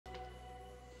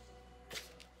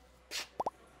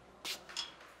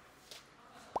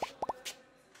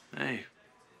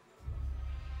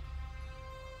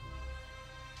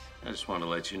just want to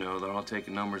let you know they're all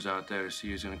taking numbers out there to see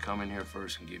who's going to come in here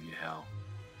first and give you hell.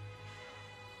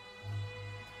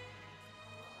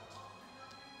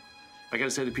 I gotta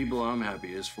say, the people I'm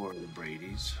happiest for are the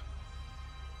Bradys,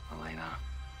 Elena.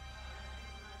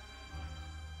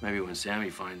 Maybe when Sammy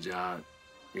finds out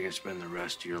you're gonna spend the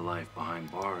rest of your life behind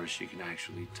bars, she can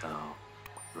actually tell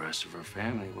the rest of her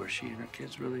family where she and her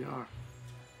kids really are.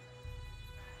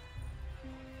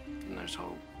 And there's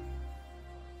hope.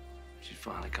 She's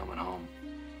finally coming home.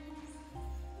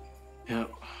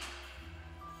 Yep.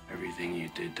 Everything you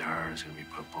did to her is gonna be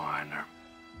put behind her.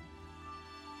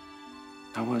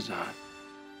 How was that?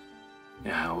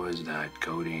 Yeah, how was that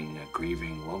goading a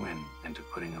grieving woman into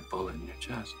putting a bullet in your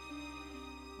chest?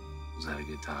 Was that a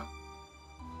good time?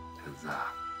 'Cause,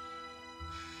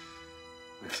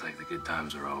 looks like the good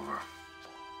times are over.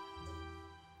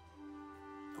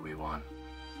 We won.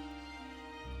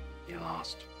 You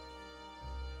lost.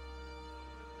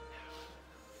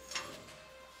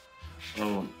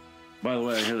 Oh, by the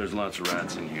way, I hear there's lots of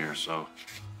rats in here, so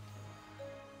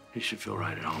you should feel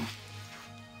right at home.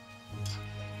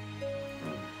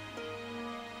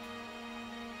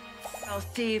 Well,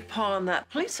 Steve, Paul, and that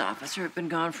police officer have been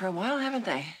gone for a while, haven't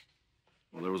they?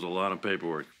 Well, there was a lot of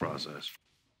paperwork to process.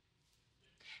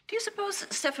 Do you suppose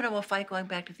Stefano will fight going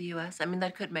back to the U.S.? I mean,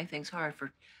 that could make things hard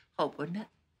for Hope, wouldn't it?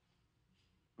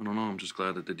 I don't know. I'm just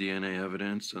glad that the DNA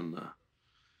evidence and the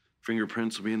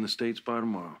fingerprints will be in the States by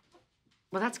tomorrow.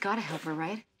 Well, that's gotta help her,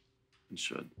 right? It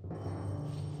should.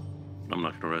 I'm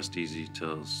not gonna rest easy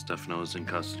till Stefano's in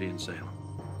custody in Salem.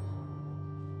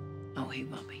 Oh, he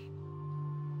will be.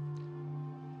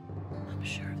 I'm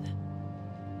sure of that.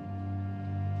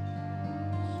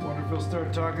 Wonder if he'll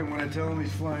start talking when I tell him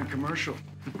he's flying commercial.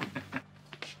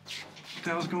 What the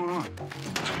hell's going on?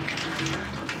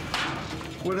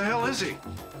 Where the hell is he?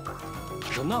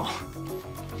 I don't know.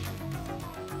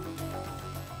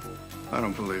 I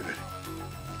don't believe it.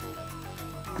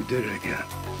 He did it again.